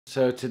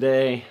So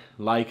today,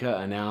 Leica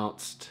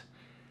announced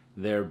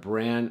their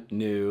brand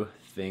new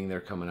thing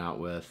they're coming out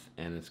with,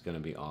 and it's going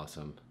to be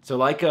awesome. So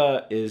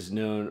Leica is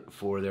known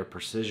for their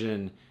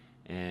precision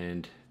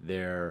and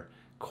their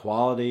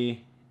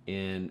quality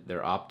in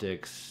their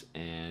optics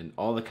and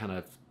all the kind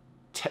of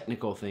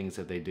technical things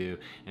that they do.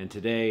 And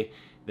today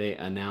they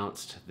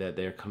announced that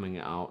they're coming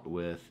out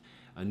with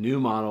a new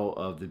model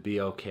of the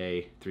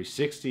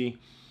BLK360,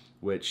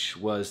 which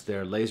was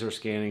their laser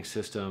scanning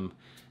system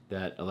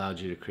that allowed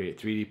you to create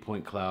 3D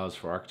point clouds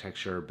for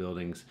architecture,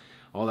 buildings,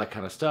 all that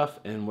kind of stuff.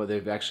 And what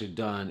they've actually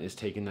done is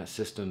taken that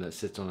system that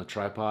sits on a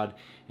tripod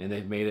and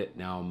they've made it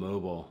now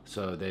mobile.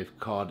 So they've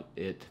called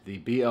it the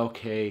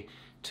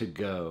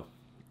BLK2Go.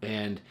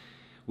 And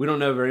we don't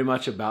know very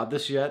much about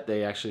this yet.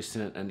 They actually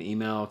sent an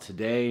email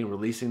today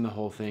releasing the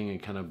whole thing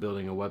and kind of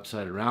building a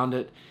website around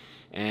it.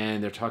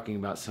 And they're talking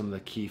about some of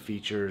the key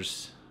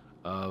features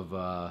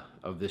of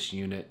this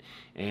unit.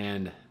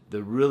 And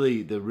the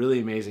really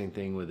amazing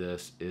thing with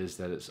this is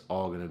that it's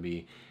all going to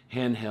be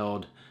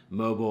handheld,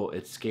 mobile.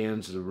 It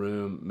scans the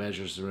room,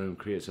 measures the room,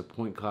 creates a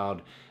point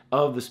cloud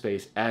of the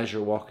space as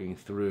you're walking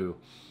through.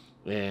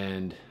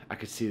 And I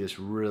could see this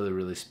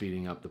really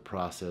speeding up the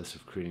process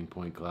of creating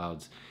point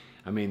clouds.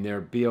 I mean,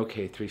 their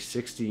BLK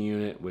 360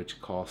 unit,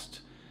 which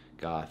cost,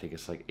 God, I think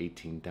it's like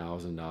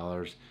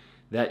 $18,000.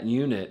 That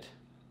unit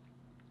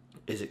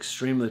is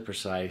extremely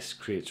precise,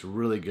 creates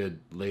really good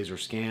laser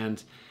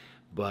scans,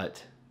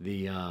 but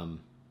the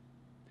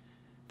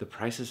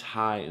price is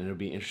high, and it'll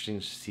be interesting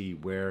to see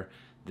where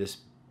this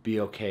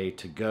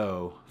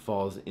BLK2Go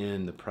falls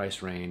in the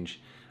price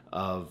range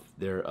of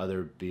their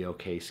other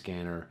BLK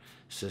scanner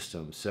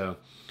system. So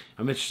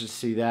I'm interested to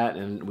see that,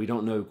 and we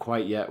don't know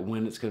quite yet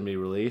when it's going to be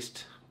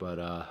released, but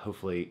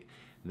hopefully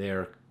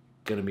they're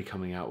going to be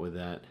coming out with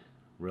that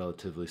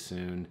relatively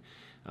soon.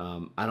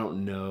 I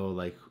don't know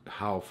like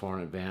how far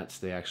in advance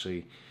they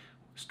actually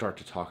start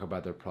to talk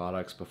about their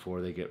products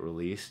before they get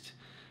released.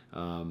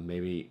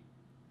 Maybe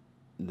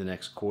the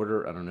next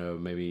quarter, I don't know,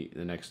 maybe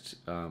the next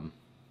end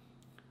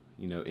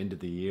of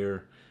the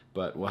year,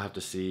 but we'll have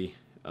to see.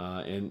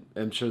 And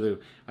I'm sure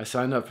I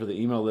signed up for the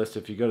email list.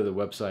 If you go to the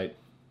website,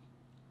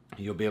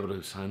 you'll be able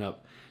to sign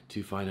up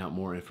to find out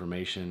more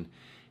information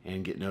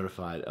and get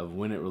notified of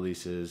when it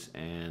releases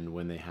and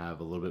when they have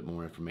a little bit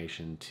more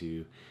information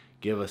to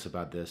give us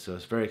about this. So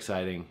it's very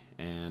exciting,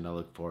 and I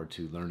look forward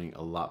to learning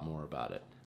a lot more about it.